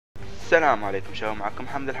السلام عليكم شباب، معكم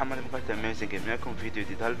محمد الحمد من قناة اميزنج جيم. لكم فيديو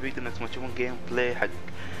جديد. هالفيديو انتم تشوفون جيم بلاي حق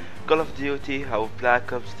كول اوف ديوتي او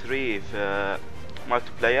بلاك اوبس 3 في مالتي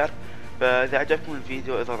بلاير. فاذا عجبكم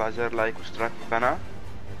الفيديو اضغط على زر لايك واشتراك في القناة.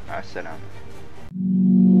 مع السلامة.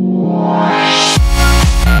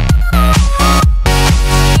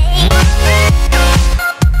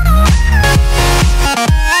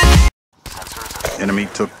 Enemy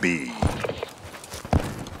took B.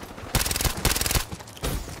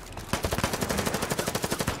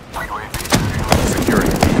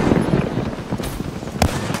 Securing B.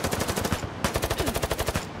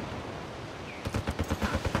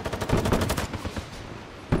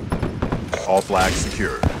 All flags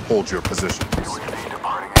secured. Hold your positions.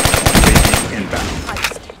 UAV inbound.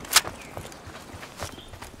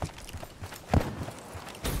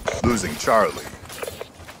 Losing Charlie.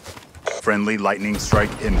 Friendly lightning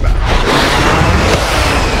strike inbound.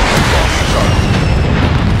 Lost Charlie.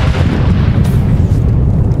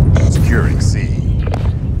 Securing C.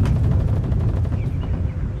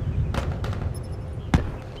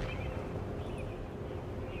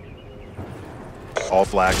 All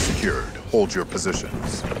flags secured. Hold your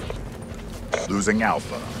positions. Losing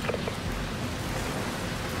Alpha.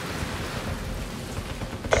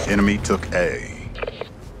 Enemy took A.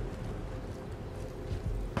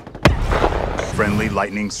 Friendly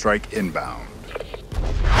lightning strike inbound.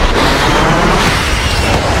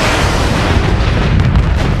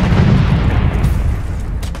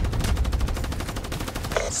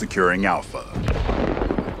 Securing Alpha.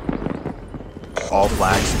 All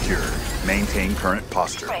flags secured. Maintain current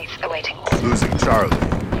posture. Losing Charlie.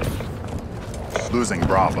 Losing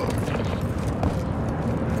Bravo.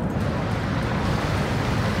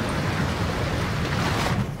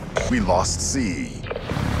 We lost C.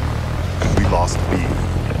 We lost B.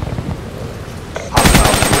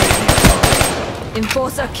 Hostile UAV.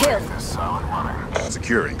 Enforcer kill.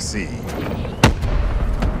 Securing C.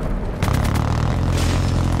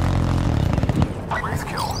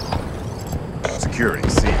 Securing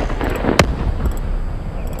C.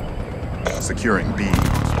 Securing B.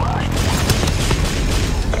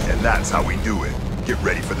 And that's how we do it. Get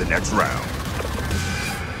ready for the next round.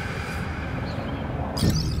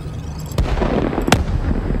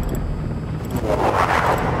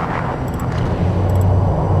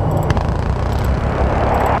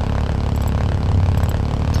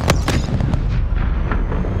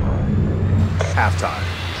 Halftime.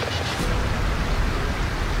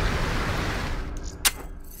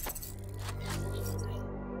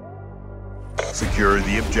 Secure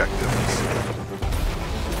the objectives.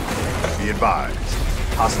 Be advised,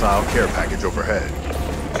 hostile care package overhead.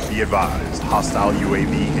 Be advised, hostile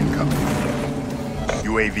UAV incoming.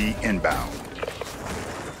 UAV inbound.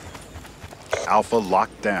 Alpha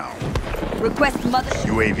locked down. Request mother.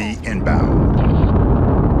 UAV inbound.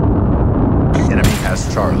 Enemy has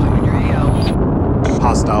Charlie.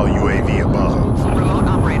 Hostile UAV above. Remote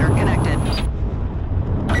operator connected.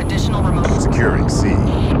 Additional remote. Securing C.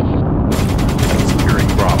 Securing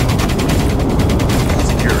Bravo.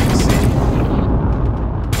 Securing C.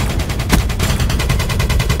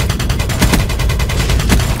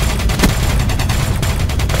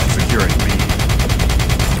 Securing B.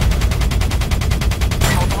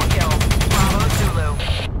 Multiple kill. Bravo Zulu.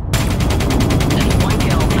 One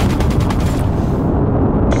kill.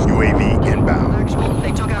 UAV inbound. Actual.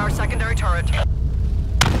 They took out our secondary turret.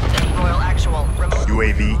 Royal Actual. Remote.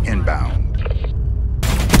 UAV inbound.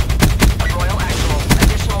 Royal Actual.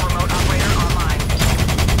 Additional remote operator online.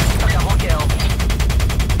 Double kill.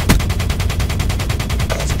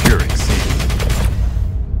 Securing C.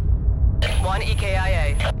 One EKIA.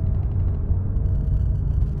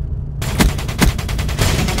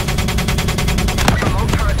 Remote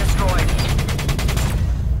turret destroyed.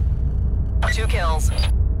 2 kills.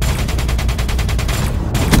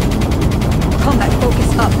 Combat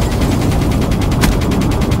focus up.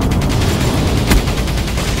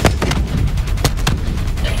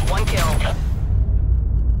 One kill.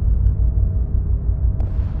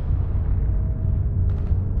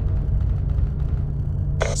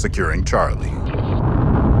 Securing Charlie.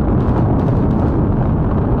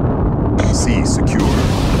 C secure.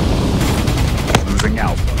 Losing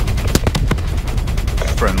Alpha.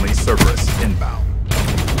 Friendly Cerberus inbound.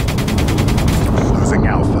 Losing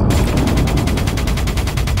Alpha.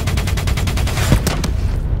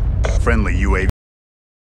 Friendly UAV